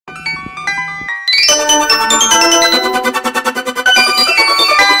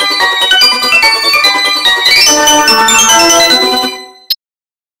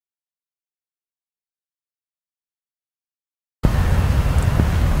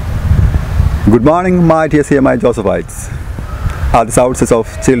Good morning, my dear St.Josephites. At the outset of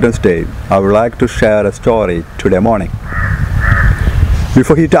Children's Day, I would like to share a story today morning.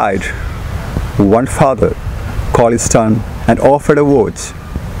 Before he died, one father called his son and offered a watch.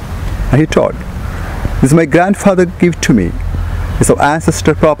 And he told, "This is my grandfather gift to me. It's of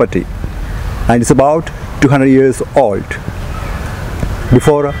ancestral property and it's about 200 years old.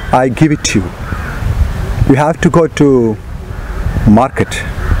 Before I give it to you, you have to go to market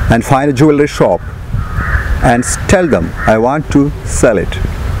and find a jewelry shop and tell them I want to sell it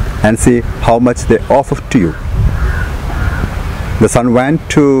and see how much they offer to you." The son went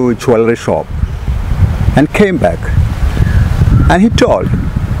to jewelry shop and came back, and he told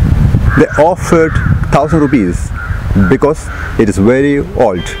they offered 1,000 rupees because it is very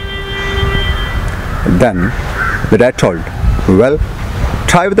old. Then the dad told, "Well,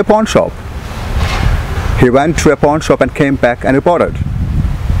 try with the pawn shop." He went to a pawn shop and came back and reported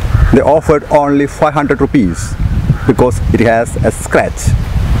they offered only 500 rupees because it has a scratch.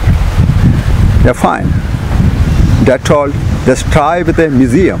 "Yeah, fine." Dad told, "Just try with the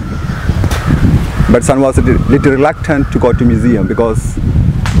museum." But son was a little reluctant to go to museum because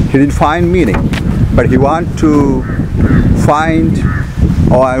he didn't find meaning, but he wanted to find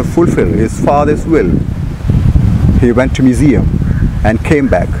or fulfill his father's will. He went to museum and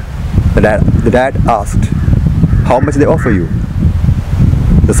came back. The dad asked, "How much they offer you?"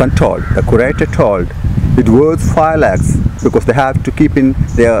 The son told, the curator told, it worth 5 lakhs because they have to keep in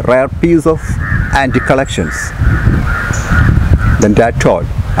their rare piece of antique collections. Then dad told,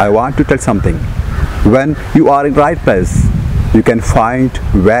 "I want to tell something. When you are in the right place, you can find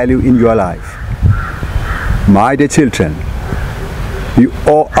value in your life. My dear children, you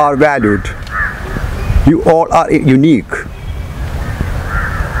all are valued. You all are unique.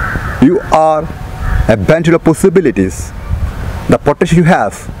 You are a bundle of possibilities. The potential you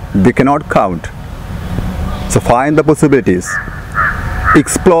have, we cannot count. So find the possibilities.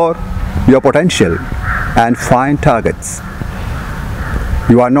 Explore your potential and find targets.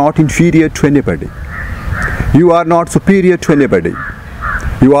 You are not inferior to anybody. You are not superior to anybody.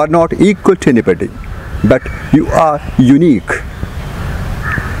 You are not equal to anybody. But you are unique."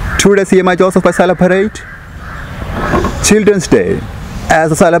 Today, St.Joseph celebrate Children's Day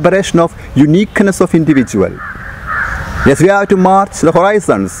as a celebration of uniqueness of individual. Yes, we have to march the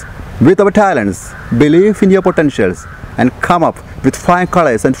horizons with our talents, believe in your potentials, and come up with fine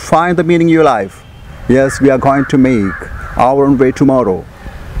colors and find the meaning in your life. Yes, we are going to make our own way tomorrow.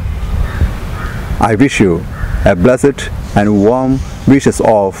 I wish you a blessed and warm wishes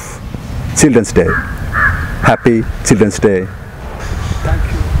of Children's Day. Happy Children's Day. Thank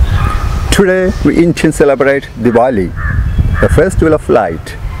you. Today, we Indians celebrate Diwali, the festival of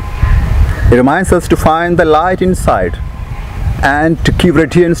light. It reminds us to find the light inside and to give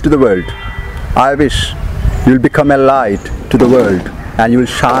radiance to the world. I wish you will become a light to the world and you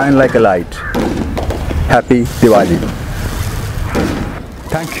will shine like a light. Happy Diwali.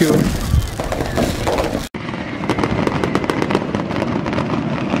 Thank you.